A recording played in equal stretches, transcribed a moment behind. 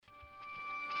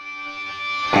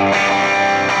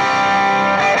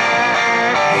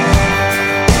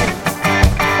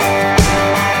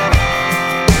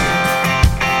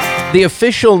The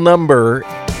official number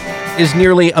is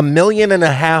nearly $1.5 million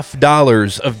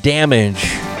of damage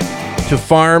to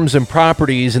farms and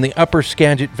properties in the upper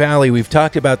Skagit Valley. We've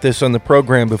talked about this on the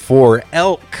program before.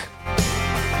 Elk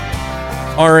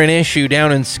are an issue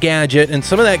down in Skagit, and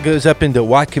some of that goes up into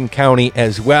Whatcom County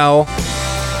as well.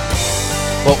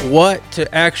 But what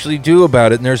to actually do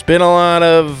about it? And there's been a lot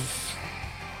of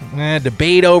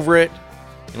debate over it.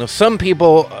 You know, some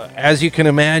people, as you can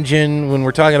imagine, when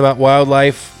we're talking about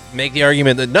wildlife, make the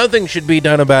argument that nothing should be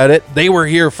done about it. They were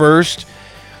here first.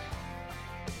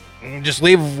 Just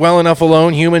leave well enough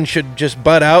alone. Humans should just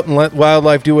butt out and let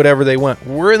wildlife do whatever they want.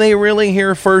 Were they really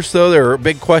here first, though? There are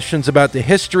big questions about the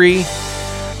history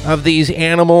of these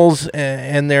animals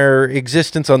and their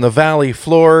existence on the valley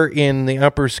floor in the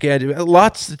upper Skagit.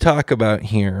 Lots to talk about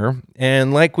here.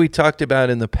 And like we talked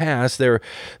about in the past, there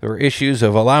were issues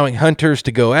of allowing hunters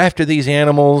to go after these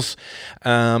animals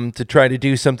to try to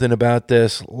do something about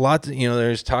this.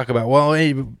 There's talk about,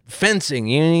 fencing.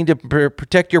 You need to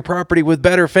protect your property with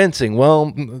better fencing.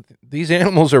 Well, these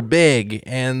animals are big,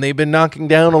 and they've been knocking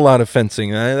down a lot of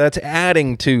fencing. That's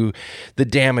adding to the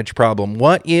damage problem.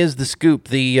 What is the scoop?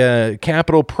 The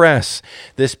Capital Press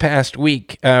this past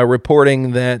week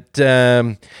reporting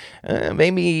that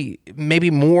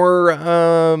maybe more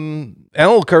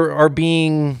elk are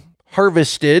being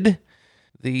harvested.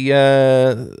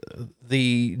 The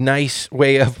nice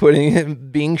way of putting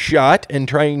it, being shot and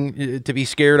trying to be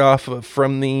scared off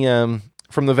from the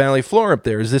valley floor up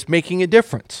there. Is this making a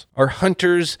difference? Are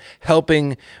hunters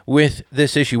helping with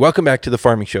this issue? Welcome back to the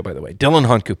Farming Show, by the way. Dillon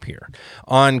Honcoop here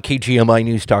on KGMI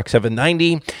News Talk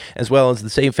 790, as well as the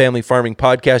Save Family Farming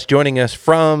Podcast. Joining us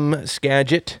from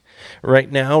Skagit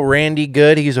right now, Randy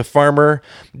Good. He's a farmer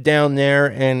down there.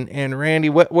 And Randy,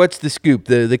 what's the scoop?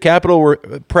 The Capital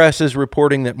Press is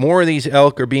reporting that more of these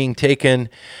elk are being taken.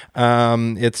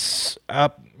 It's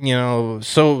up,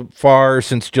 so far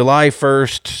since July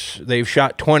 1st, they've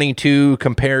shot 22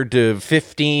 compared to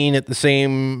 15 at the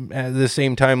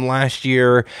same time last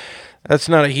year. That's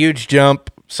not a huge jump.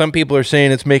 Some people are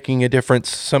saying it's making a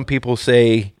difference. Some people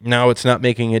say, no, it's not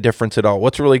making a difference at all.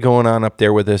 What's really going on up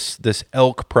there with this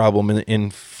elk problem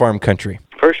in farm country?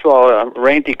 First of all,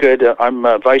 Randy Good. I'm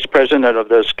vice president of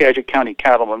the Skagit County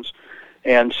Cattlemen's,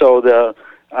 and so the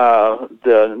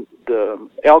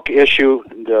elk issue,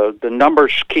 the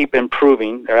numbers keep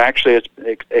improving. They're actually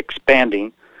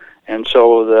expanding, and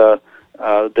so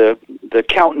the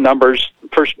count numbers.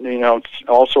 First,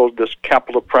 also this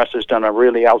Capital Press has done a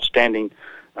really outstanding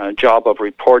job of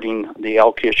reporting the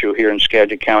elk issue here in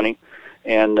Skagit County,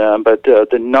 and but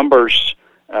the numbers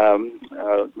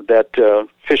that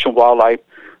Fish and Wildlife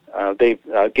they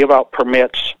give out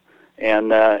permits,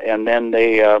 and then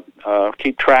they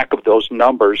keep track of those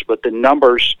numbers, but the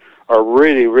numbers are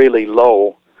really, really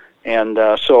low, and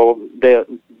so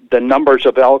the numbers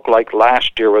of elk like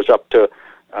last year was up to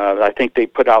I think they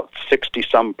put out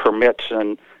 60-some permits,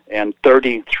 and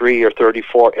 33 or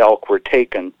 34 elk were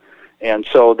taken. And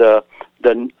so the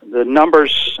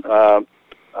numbers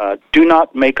do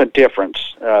not make a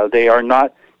difference. They are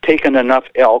not taking enough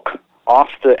elk off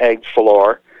the ag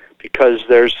floor because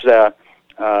there's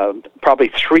probably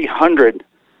 300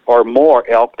 or more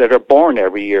elk that are born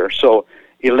every year. So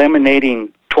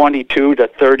eliminating 22 to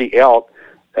 30 elk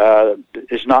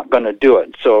is not going to do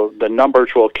it. So the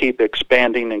numbers will keep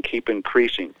expanding and keep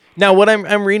increasing. Now, what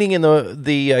I'm reading in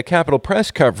the Capital Press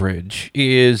coverage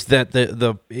is that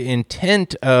the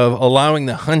intent of allowing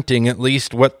the hunting, at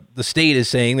least what the state is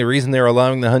saying, the reason they're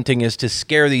allowing the hunting is to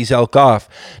scare these elk off,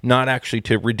 not actually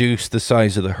to reduce the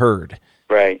size of the herd.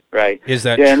 Right. Is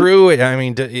that true? I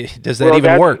mean, does that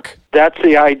even work? That's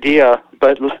the idea,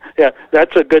 but yeah,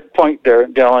 that's a good point there,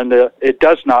 Dylan. It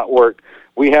does not work.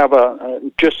 We have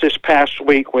just this past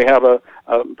week, we have a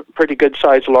pretty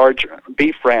good-sized large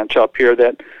beef ranch up here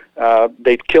that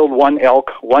they'd killed one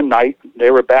elk one night.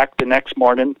 They were back the next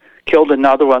morning, killed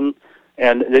another one,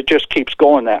 and it just keeps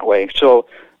going that way. So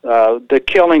the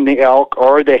killing the elk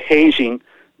or the hazing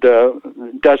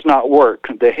does not work.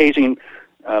 The hazing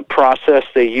process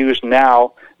they use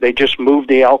now, they just move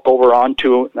the elk over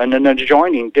onto an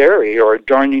adjoining dairy or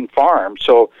adjoining farm.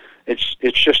 So it's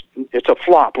a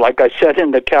flop, like I said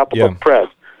in the Capital Press.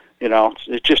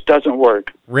 It just doesn't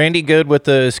work. Randy Good with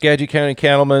the Skagit County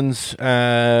Cattlemen's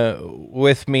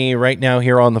with me right now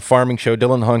here on the Farming Show.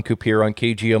 Dillon Honcoop here on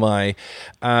KGMI.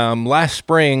 Last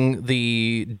spring,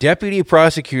 the deputy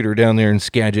prosecutor down there in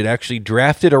Skagit actually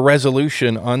drafted a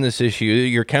resolution on this issue.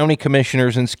 Your county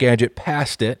commissioners in Skagit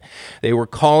passed it. They were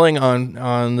calling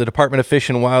on the Department of Fish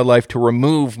and Wildlife to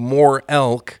remove more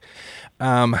elk.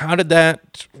 How did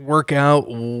that work out?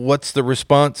 What's the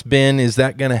response been? Is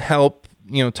that going to help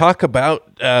talk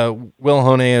about Will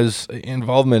Honea's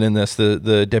involvement in this,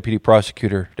 the deputy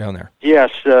prosecutor down there.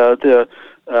 Yes, the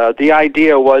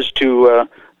idea was to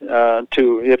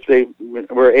if they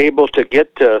were able to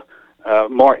get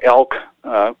more elk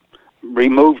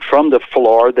removed from the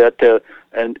floor, that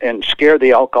and scare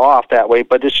the elk off that way.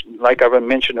 But it's like I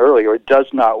mentioned earlier, it does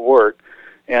not work.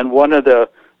 And one of the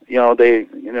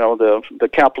the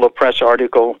Capitol Press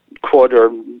article quoted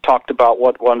or talked about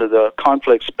what one of the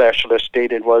conflict specialists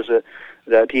stated was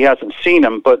that he hasn't seen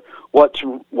them. But what's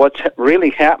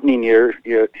really happening here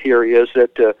is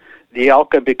that the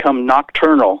elk have become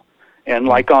nocturnal. And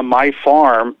like on my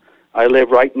farm, I live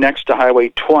right next to Highway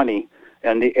 20,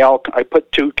 and the elk, I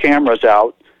put 2 cameras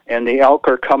out, and the elk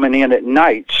are coming in at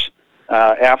nights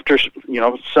after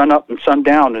sun up and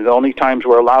sundown, and the only times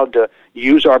we're allowed to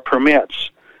use our permits.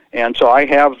 And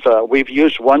so we've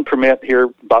used one permit here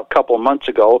about a couple of months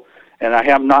ago, and I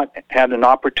have not had an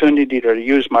opportunity to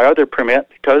use my other permit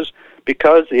because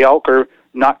the elk are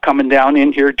not coming down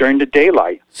in here during the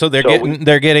daylight. So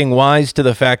they're getting wise to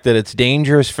the fact that it's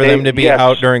dangerous for them to be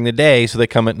out during the day, so they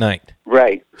come at night.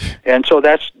 Right, and so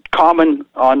that's common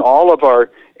on all of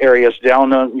our areas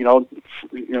down on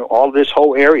all this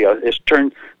whole area is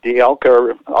turned. The elk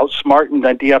are outsmarting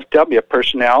the DFW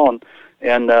personnel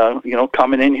and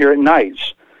coming in here at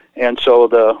nights, and so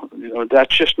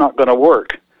that's just not going to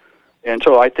work. And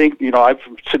so I think I've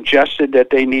suggested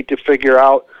that they need to figure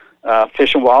out.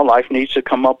 Fish and Wildlife needs to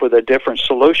come up with a different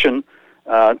solution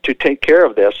to take care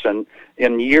of this. And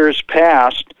in years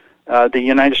past, the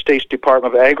United States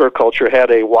Department of Agriculture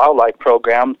had a wildlife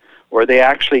program where they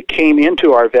actually came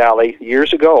into our valley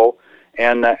years ago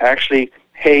and actually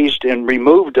hazed and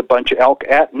removed a bunch of elk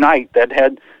at night that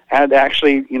had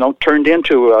actually turned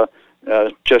into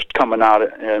just coming out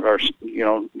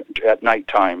at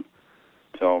nighttime.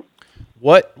 So.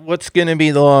 What's going to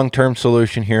be the long-term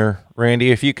solution here,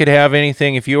 Randy? If you could have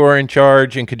anything, if you were in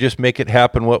charge and could just make it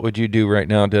happen, what would you do right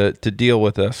now to deal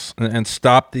with this and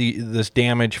stop this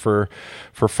damage for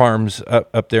farms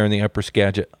up there in the Upper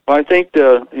Skagit? Well, I think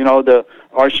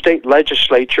our state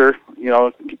legislature,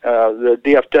 the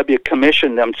DFW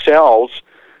Commission themselves,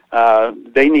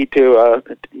 they need to,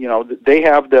 they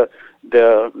have they're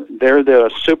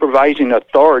the supervising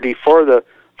authority for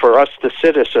us, the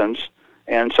citizens.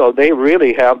 And so they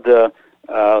really have the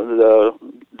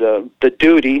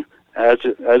duty as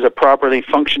a properly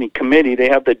functioning committee. They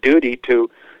have the duty to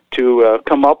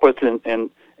come up with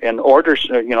and orders,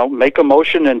 make a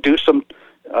motion and do some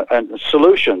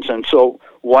solutions. And so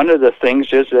one of the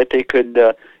things is that they could,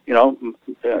 I've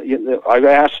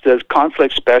asked the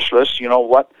conflict specialist,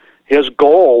 what his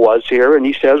goal was here, and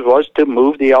he says was to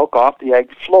move the elk off the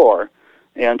ag floor.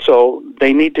 And so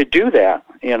they need to do that,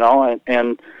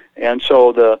 and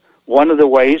so one of the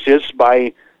ways is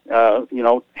by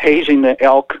hazing the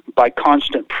elk by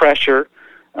constant pressure,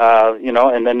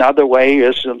 and another way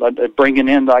is bringing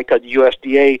in like a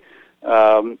USDA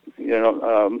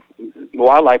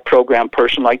wildlife program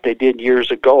person like they did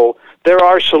years ago. There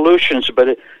are solutions,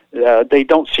 but they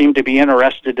don't seem to be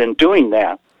interested in doing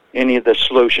that, any of the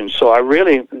solutions. So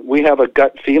we have a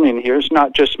gut feeling here. It's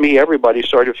not just me. Everybody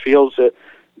sort of feels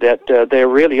that they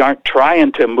really aren't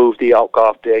trying to move the elk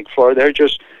off the ag floor. They're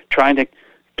just trying to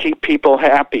keep people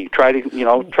happy, try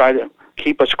to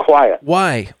keep us quiet.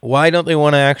 Why? Why don't they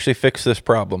want to actually fix this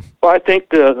problem? Well, I think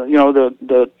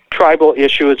the tribal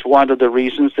issue is one of the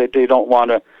reasons that they don't want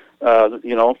to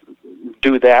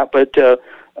do that. But the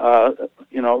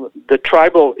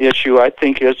tribal issue, I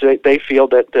think, is that they feel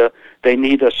that they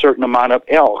need a certain amount of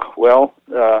elk. Well,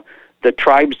 the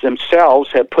tribes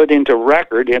themselves have put into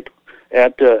record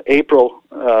at the April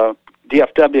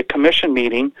DFW Commission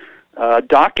meeting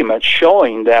documents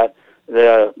showing that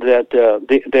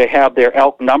they have their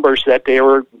elk numbers that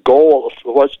their goal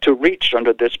was to reach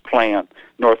under this plan,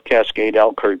 North Cascade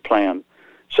Elk Herd Plan.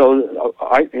 So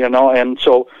and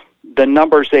so the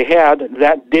numbers they had,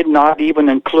 that did not even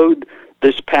include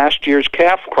this past year's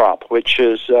calf crop, which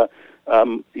is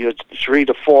 300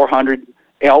 to 400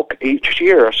 elk each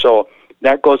year. So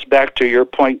that goes back to your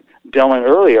point, Dylan,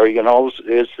 earlier,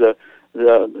 is the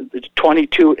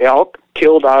 22 elk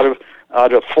killed out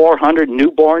of 400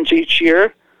 newborns each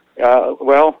year.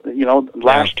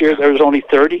 Last year there was only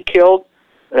 30 killed.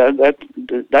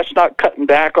 That's not cutting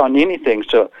back on anything.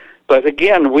 So, but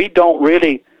again, we don't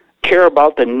really care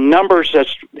about the numbers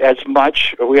as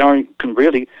much. We aren't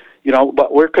really,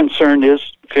 But we're concerned is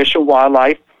Fish and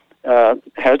Wildlife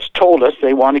has told us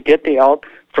they want to get the elk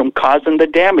from causing the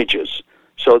damages.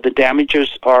 So the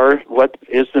damages are what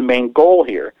is the main goal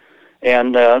here.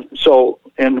 And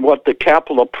and what the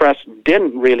Capitol Press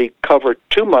didn't really cover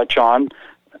too much on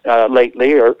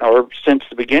lately, or since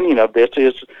the beginning of this,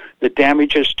 is the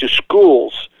damages to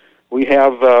schools. We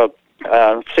have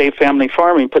Safe Family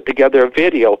Farming put together a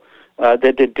video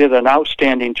that did an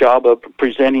outstanding job of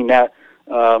presenting that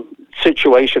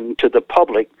situation to the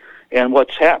public. And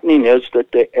what's happening is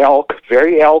that the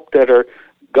very elk that are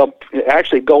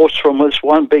actually goes from this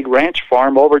one big ranch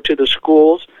farm over to the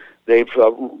schools. They've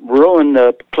ruined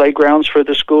the playgrounds for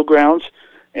the school grounds,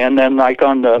 and then like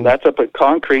on the that's up at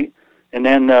Concrete, and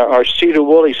then our Cedar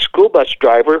Woolley school bus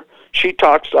driver, she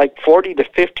talks like 40 to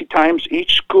 50 times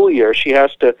each school year. She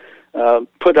has to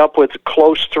put up with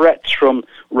close threats from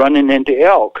running into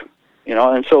elk,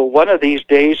 and so one of these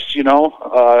days,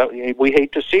 we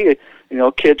hate to see it,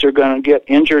 kids are going to get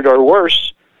injured or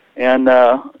worse, and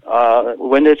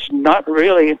when it's not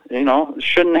really, it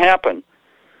shouldn't happen.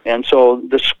 And so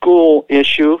the school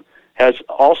issue has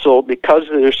also, because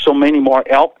there's so many more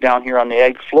elk down here on the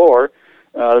ag floor,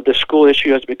 the school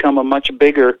issue has become a much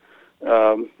bigger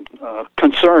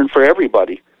concern for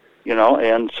everybody,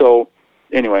 and so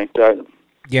anyway.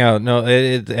 Yeah, no,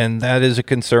 and that is a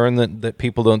concern that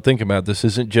people don't think about. This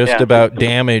isn't just about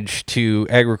damage to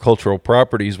agricultural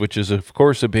properties, which is, of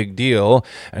course, a big deal.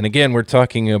 And again, we're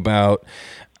talking about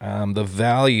the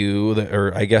value,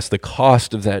 or I guess the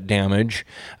cost of that damage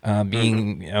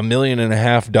being $1.5 million.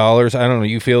 I don't know.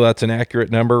 You feel that's an accurate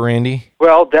number, Randy?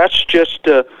 Well, that's just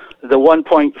the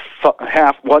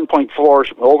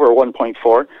 1.4 over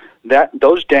 1.4.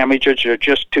 Those damages are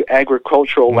just to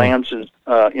agricultural lands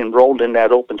enrolled in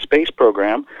that open space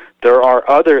program. There are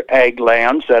other ag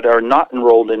lands that are not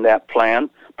enrolled in that program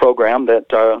that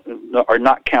are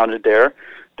not counted there.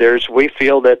 We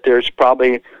feel that there's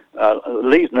probably at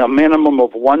least a minimum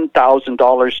of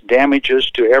 $1,000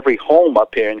 damages to every home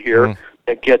up in here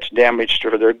that gets damaged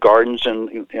for their gardens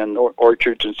and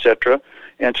orchards, etc.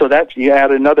 And so you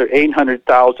add another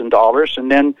 $800,000,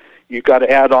 and then you've got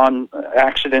to add on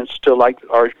accidents to like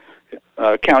our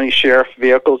county sheriff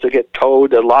vehicles that get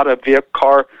towed. A lot of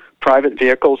private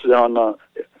vehicles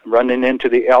running into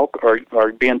the elk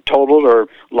are being totaled, or a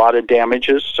lot of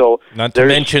damages. So not to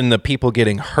mention the people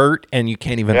getting hurt, and you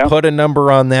can't even put a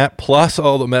number on that, plus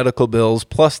all the medical bills,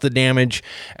 plus the damage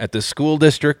at the school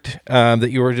district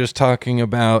that you were just talking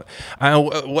about.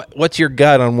 What's your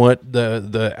gut on what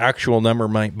the actual number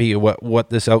might be, what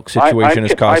this elk situation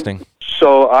is costing?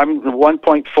 So I'm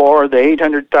 1.4, the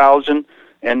 800,000,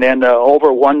 and then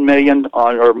over 1 million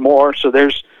or more. So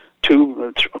there's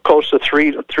close to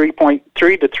 $3.3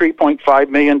 to $3.5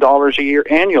 million a year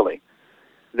annually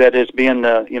that is being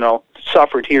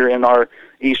suffered here in our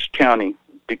East County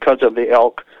because of the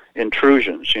elk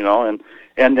intrusions. And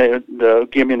to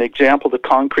give you an example, the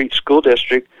Concrete School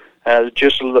District has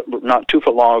just not too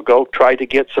long ago tried to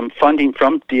get some funding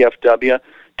from DFW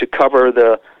to cover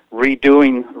the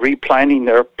replanting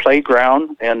their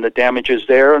playground and the damages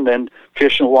there, and then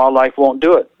Fish and Wildlife won't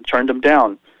do it, turned them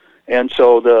down. And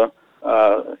so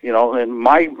and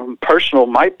my personal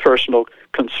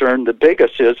concern, the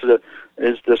biggest is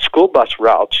the school bus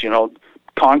routes.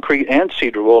 Concrete and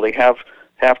Cedar Woolley have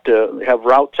to have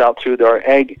routes out through their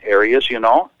ag areas, and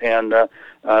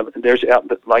there's,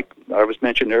 like I was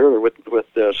mentioning earlier with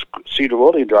the Cedar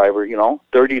Woolley driver,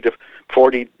 30 to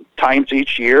 40 times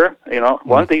each year,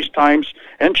 one of these times,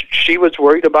 and she was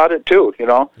worried about it too,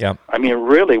 Yeah. I mean,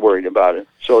 really worried about it.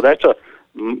 So that's a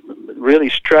really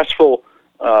stressful.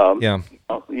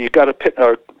 You got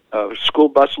a school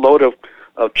bus load of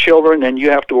children, and you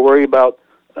have to worry about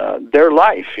their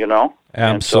life,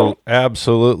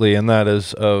 Absolutely, and that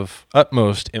is of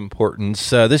utmost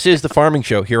importance. This is the Farming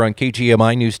Show here on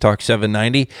KGMI News Talk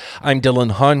 790. I'm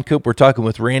Dylan Honcoop. We're talking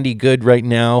with Randy Good right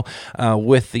now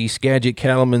with the Skagit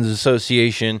Cattlemen's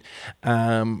Association.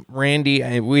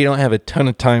 Randy, we don't have a ton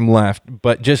of time left,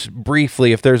 but just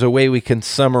briefly, if there's a way we can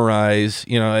summarize,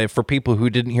 for people who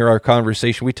didn't hear our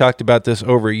conversation, we talked about this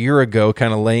over a year ago,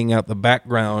 kind of laying out the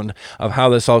background of how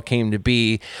this all came to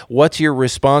be. What's your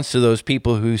response to those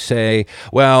people who say,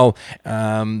 well,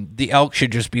 the elk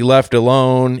should just be left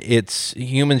alone.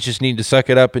 Humans just need to suck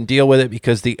it up and deal with it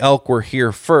because the elk were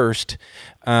here first.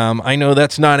 I know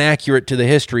that's not accurate to the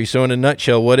history. So in a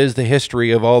nutshell, what is the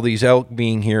history of all these elk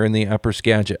being here in the Upper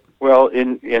Skagit? Well,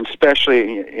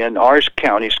 especially in our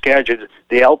county, Skagit,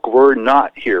 the elk were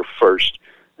not here first.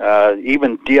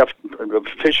 Even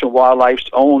Fish and Wildlife's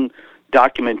own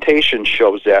documentation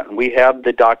shows that, and we have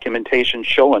the documentation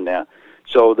showing that.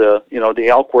 So the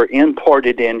elk were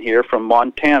imported in here from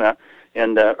Montana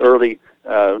in the early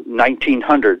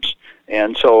 1900s,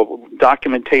 and so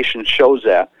documentation shows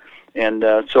that.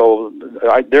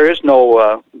 There is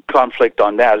no conflict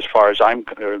on that as far as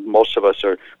most of us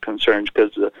are concerned,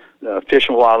 because the Fish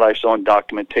and Wildlife's own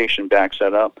documentation backs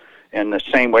that up. And the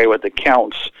same way with the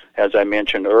counts, as I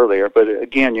mentioned earlier. But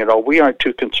again, we aren't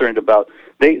too concerned about.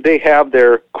 They have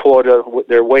their quota.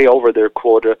 They're way over their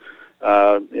quota,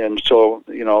 and so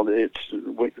the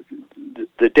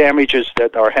damages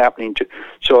that are happening to.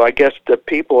 So I guess the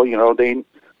people,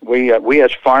 we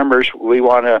as farmers, we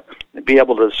want to be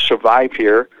able to survive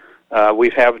here.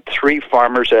 We've had 3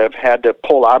 farmers that have had to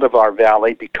pull out of our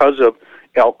valley because of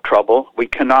elk trouble. We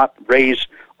cannot raise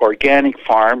organic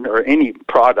farm or any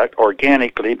product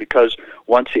organically, because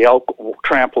once the elk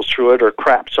tramples through it or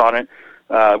craps on it,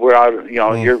 we're out.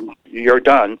 You're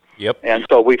done. Yep. And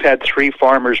so we've had 3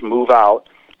 farmers move out.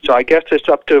 So I guess it's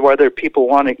up to whether people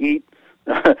want to eat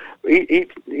or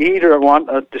want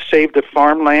to save the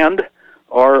farmland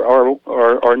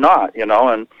or not.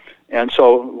 And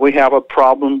so we have a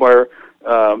problem where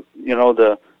some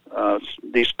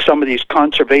of these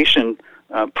conservation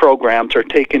programs are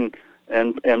taking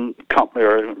and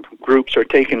groups are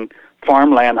taking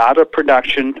farmland out of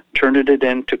production, turning it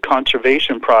into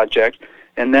conservation projects,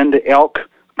 and then the elk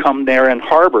come there and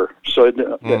harbor. So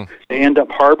they end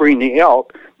up harboring the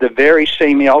elk, the very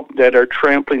same elk that are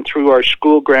trampling through our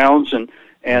school grounds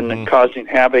and causing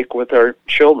havoc with our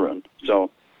children.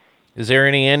 So, is there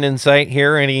any end in sight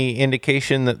here? Any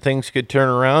indication that things could turn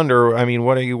around, or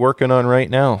what are you working on right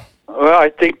now? Well, I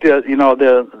think that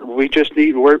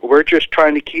we're just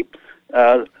trying to keep.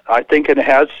 I think it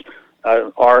has.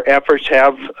 Our efforts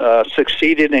have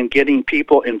succeeded in getting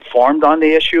people informed on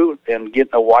the issue and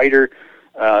getting a wider.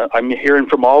 I'm hearing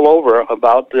from all over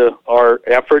about our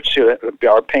efforts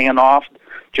are paying off.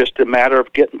 Just a matter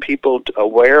of getting people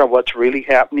aware of what's really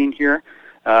happening here.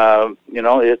 There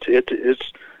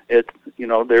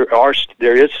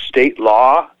is state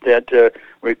law that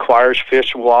requires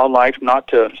Fish and Wildlife not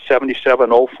to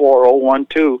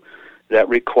 7704.012 that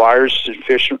requires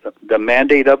the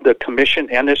mandate of the commission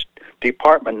and its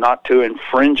department not to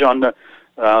infringe on the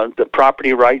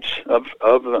property rights of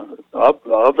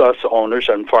us owners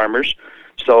and farmers.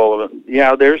 So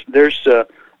it's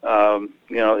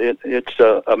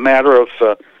a matter of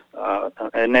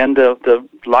and then the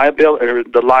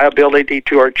liability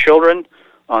to our children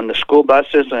on the school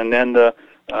buses, and then the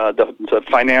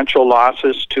financial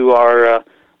losses to our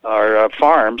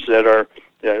farms that are.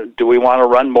 Do we want to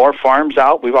run more farms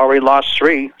out? We've already lost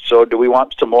 3, so do we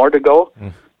want some more to go?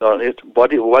 So it's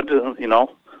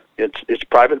it's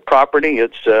private property.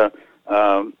 It's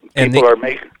people are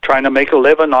trying to make a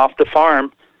living off the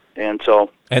farm, and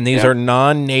so. And these are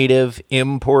non-native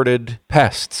imported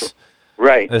pests,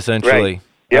 right? Essentially. Right.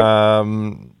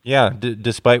 Yep.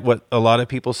 Despite what a lot of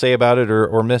people say about it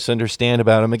or misunderstand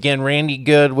about them. Again, Randy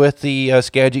Good with the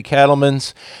Skagit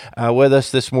Cattlemen's with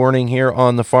us this morning here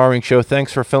on the Farming Show.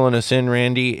 Thanks for filling us in,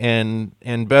 Randy,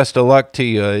 and best of luck to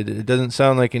you. It doesn't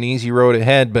sound like an easy road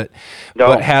ahead, but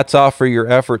hats off for your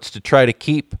efforts to try to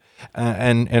keep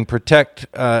and protect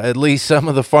at least some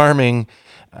of the farming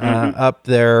up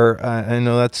there. I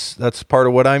know that's part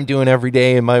of what I'm doing every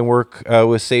day in my work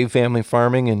with Save Family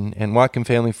Farming and Whatcom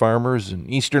Family Farmers and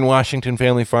Eastern Washington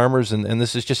Family Farmers, and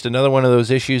this is just another one of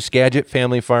those issues, Skagit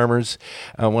Family Farmers,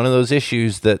 one of those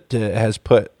issues that has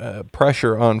put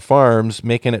pressure on farms,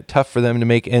 making it tough for them to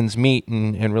make ends meet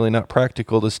and really not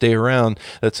practical to stay around.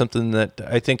 That's something that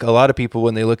I think a lot of people,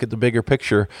 when they look at the bigger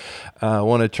picture,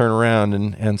 want to turn around,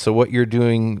 and so what you're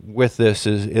doing with this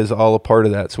is all a part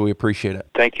of that, so we appreciate it.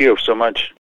 Thank you so much.